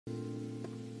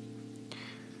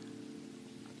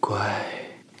乖。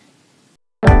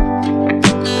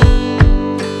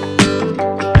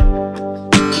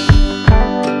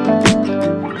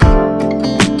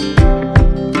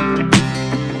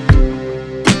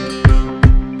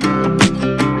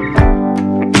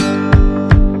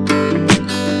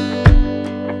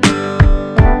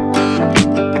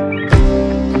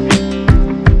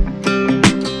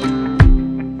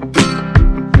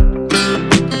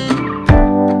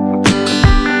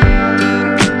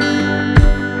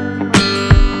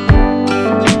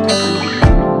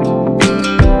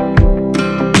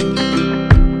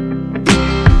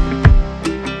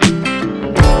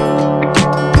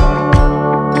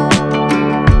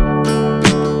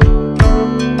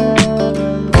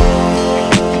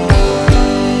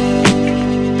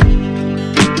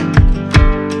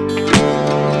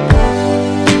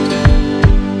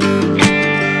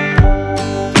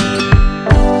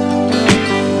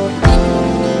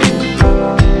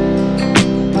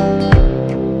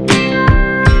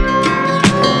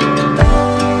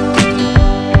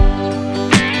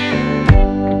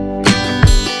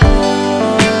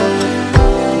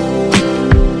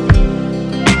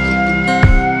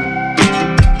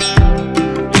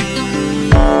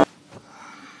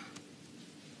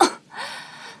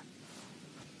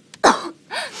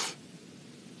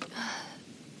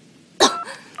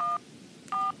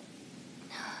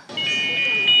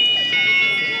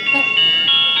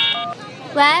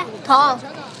喂，彤，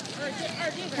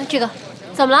这个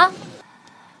怎么了？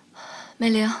美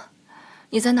玲，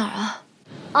你在哪儿啊？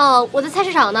哦，我在菜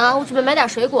市场呢，我准备买点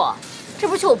水果。这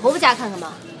不是去我婆婆家看看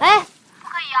吗？哎，不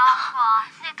可以啊，婆婆，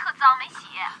现在特脏，没洗。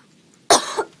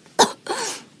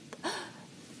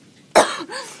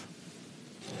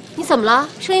你怎么了？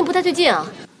声音不太对劲啊。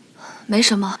没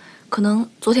什么，可能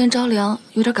昨天着凉，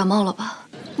有点感冒了吧。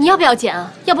你要不要减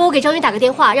啊？要不我给张云打个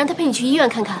电话，让他陪你去医院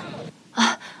看看。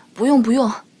啊，不用不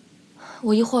用，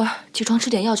我一会儿起床吃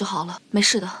点药就好了，没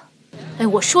事的。哎，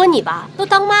我说你吧，都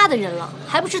当妈的人了，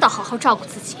还不知道好好照顾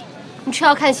自己。你吃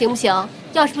药看行不行？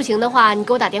要是不行的话，你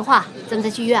给我打电话，咱们再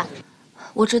去医院。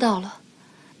我知道了，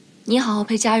你好好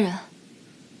陪家人。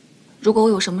如果我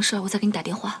有什么事儿，我再给你打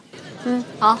电话。嗯，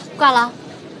好，挂了。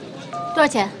多少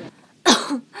钱？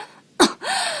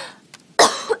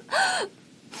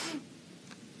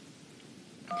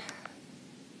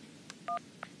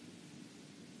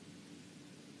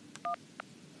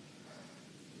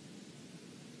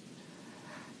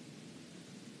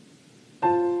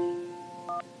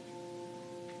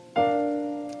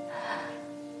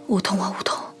梧桐啊，梧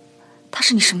桐，他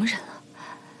是你什么人啊？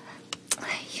哎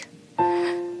呀！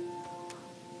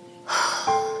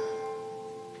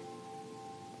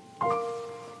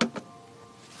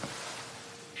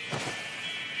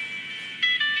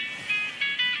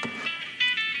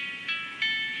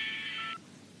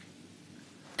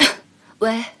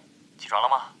喂，起床了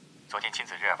吗？昨天亲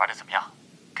子日玩得怎么样？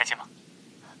开心吗？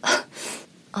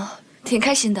哦，挺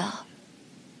开心的。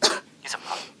你怎么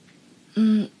了？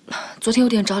昨天有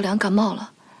点着凉，感冒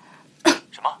了。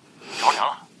什么？着凉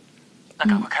了？那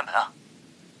赶快开门啊！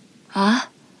啊？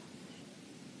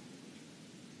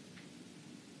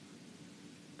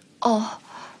哦。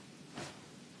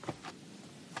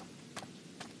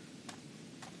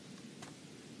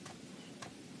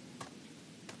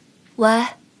喂，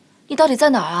你到底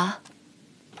在哪儿啊？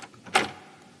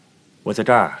我在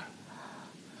这儿。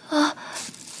啊。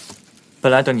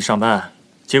本来等你上班，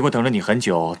结果等了你很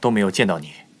久都没有见到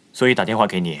你，所以打电话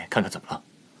给你看看怎么了。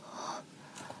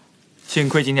幸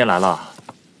亏今天来了。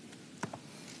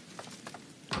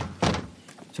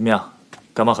怎么样？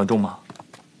感冒很重吗？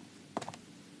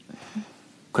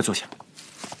快坐下。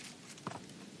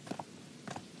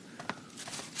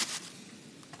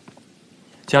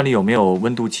家里有没有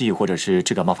温度计或者是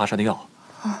治感冒发烧的药？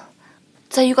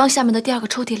在浴缸下面的第2个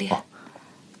抽屉里。哦。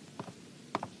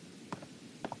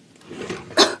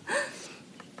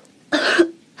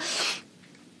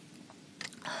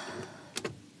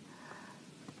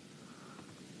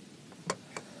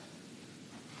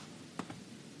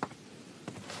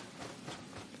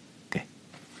给。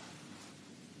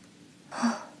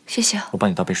谢谢。我帮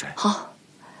你倒杯水。好。